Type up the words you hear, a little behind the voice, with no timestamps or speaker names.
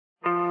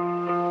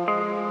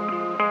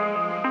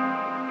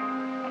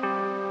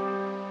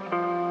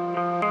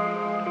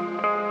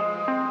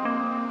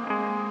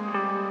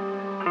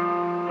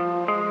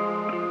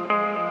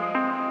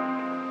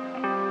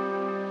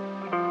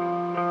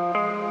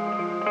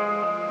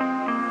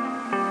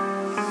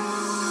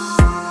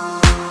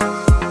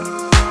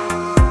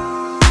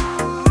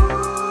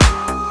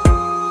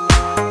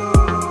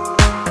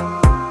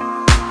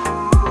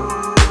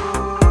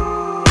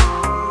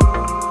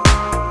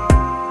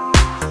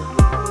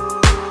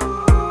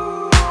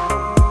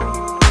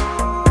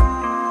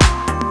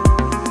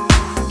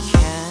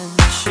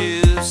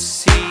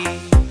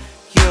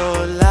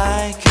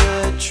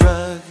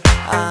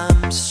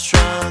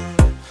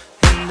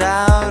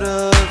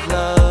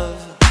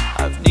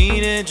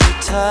needed your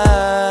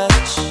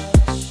touch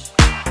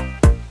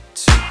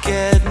to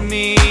get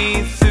me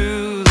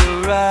through the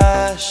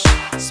rush.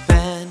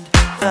 Spend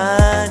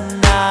the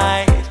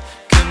night,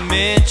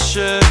 commit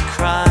your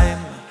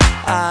crime.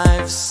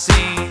 I've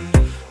seen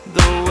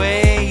the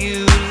way you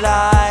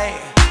lie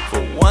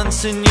for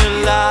once in your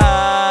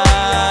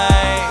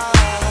life.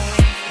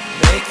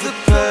 Make the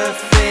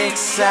perfect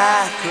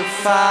sacrifice.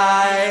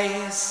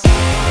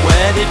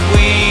 Where did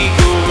we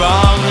go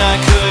wrong? I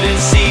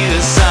couldn't see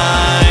the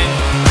sign.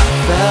 I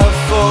fell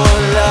for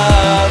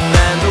love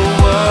and the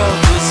world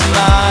was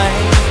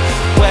mine.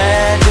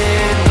 Where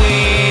did we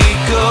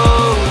go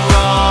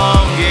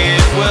wrong?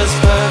 It was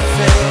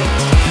perfect,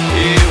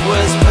 it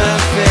was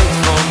perfect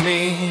for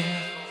me.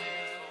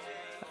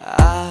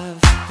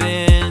 I've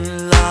been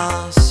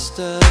lost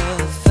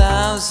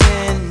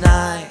 1,000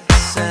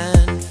 nights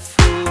and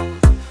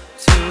fooled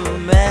too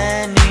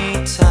many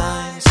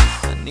times.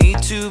 I need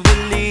to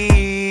believe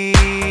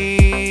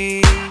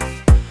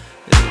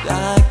that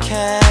I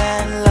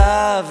can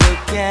love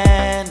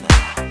again.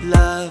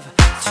 Love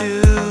to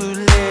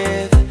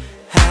live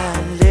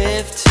and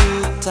live to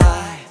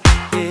die.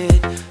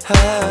 It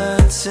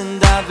hurts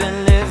and I've been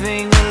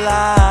living a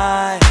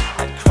lie.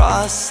 I'd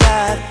cross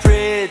that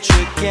bridge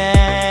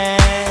again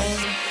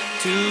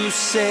to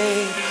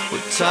say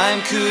what time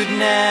could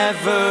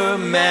never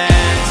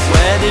mend.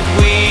 Where did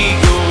we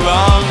go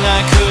wrong?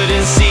 I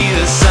couldn't see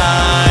the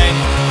sign.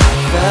 I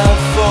fell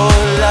for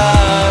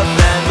love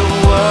and the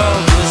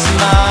world was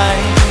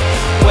mine.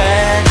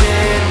 Where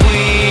did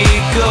we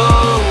go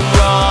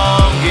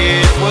wrong?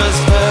 It was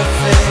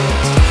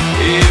perfect,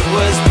 it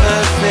was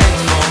perfect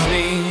for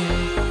me.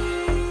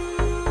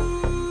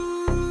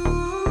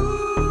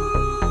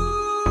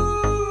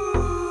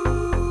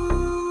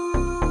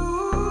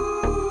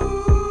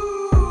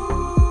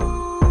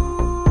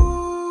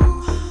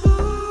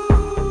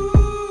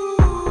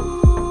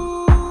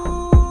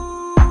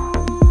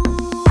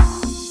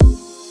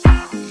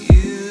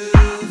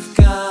 You've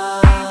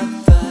got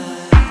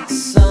that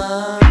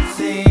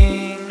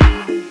something.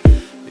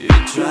 You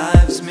drive